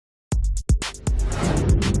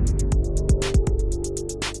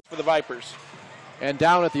the Vipers. And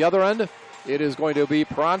down at the other end, it is going to be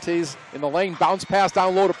Perrantes in the lane. Bounce pass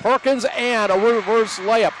down low to Perkins, and a reverse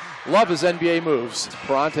layup. Love his NBA moves.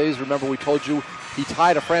 Perrantes, remember we told you he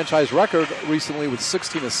tied a franchise record recently with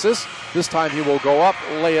 16 assists. This time he will go up,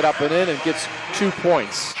 lay it up and in, and gets 2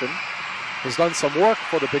 points. Has done some work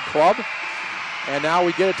for the big club. And now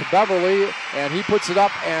we get it to Beverly, and he puts it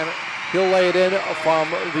up, and he'll lay it in from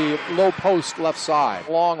the low post left side.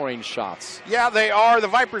 Long-range shots. Yeah, they are. The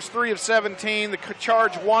Vipers 3 of 17. The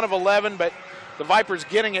Charge 1 of 11, but the Vipers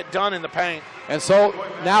getting it done in the paint. And so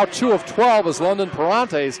now 2 of 12 as London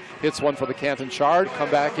Perrantes hits one for the Canton Charge. Come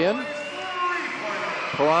back in.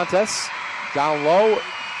 Perrantes down low,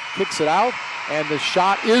 kicks it out, and the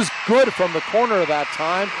shot is good from the corner that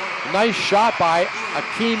time. Nice shot by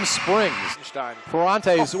Akeem Springs.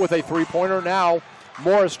 Perrantes with a three-pointer now.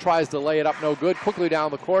 Morris tries to lay it up, no good. Quickly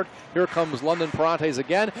down the court. Here comes London Perrantes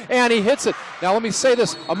again, and he hits it. Now let me say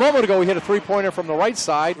this. A moment ago, he hit a three-pointer from the right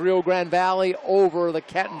side. Rio Grande Valley over the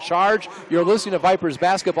Canton Charge. You're listening to Vipers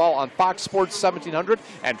basketball on Fox Sports 1700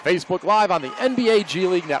 and Facebook Live on the NBA G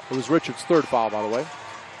League Network. It was Richard's third foul, by the way.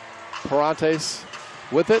 Perrantes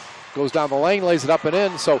with it. Goes down the lane, lays it up and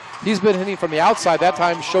in. So he's been hitting from the outside. That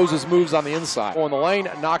time shows his moves on the inside. In the lane,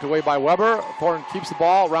 knocked away by Weber. Thornton keeps the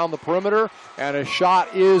ball around the perimeter, and his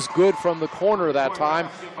shot is good from the corner that time.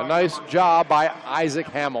 A nice job by Isaac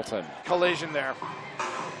Hamilton. Collision there.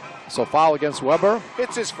 So foul against Weber.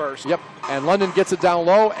 It's his first. Yep, and London gets it down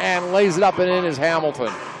low and lays it up and in is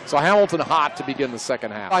Hamilton. So Hamilton hot to begin the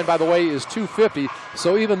second half. Line, by the way, is 250,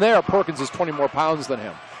 so even there, Perkins is 20 more pounds than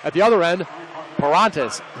him. At the other end,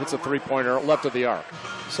 Perrantes hits a three-pointer left of the arc.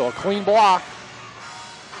 So a clean block.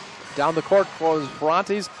 Down the court for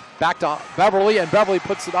Perrantes. Back to Beverly, and Beverly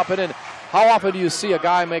puts it up and in. How often do you see a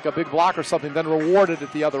guy make a big block or something, then rewarded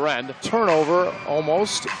at the other end? Turnover,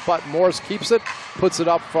 almost, but Morris keeps it, puts it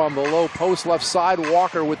up from the low post left side.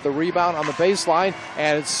 Walker with the rebound on the baseline,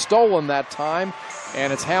 and it's stolen that time,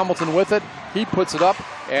 and it's Hamilton with it. He puts it up,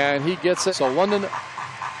 and he gets it. So London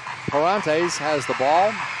Perrantes has the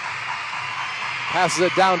ball. Passes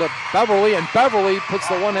it down to Beverly, and Beverly puts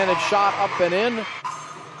the one-handed shot up and in.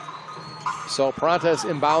 So Perrantes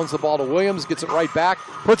inbounds the ball to Williams, gets it right back,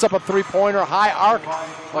 puts up a three-pointer, high arc,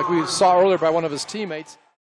 like we saw earlier by one of his teammates.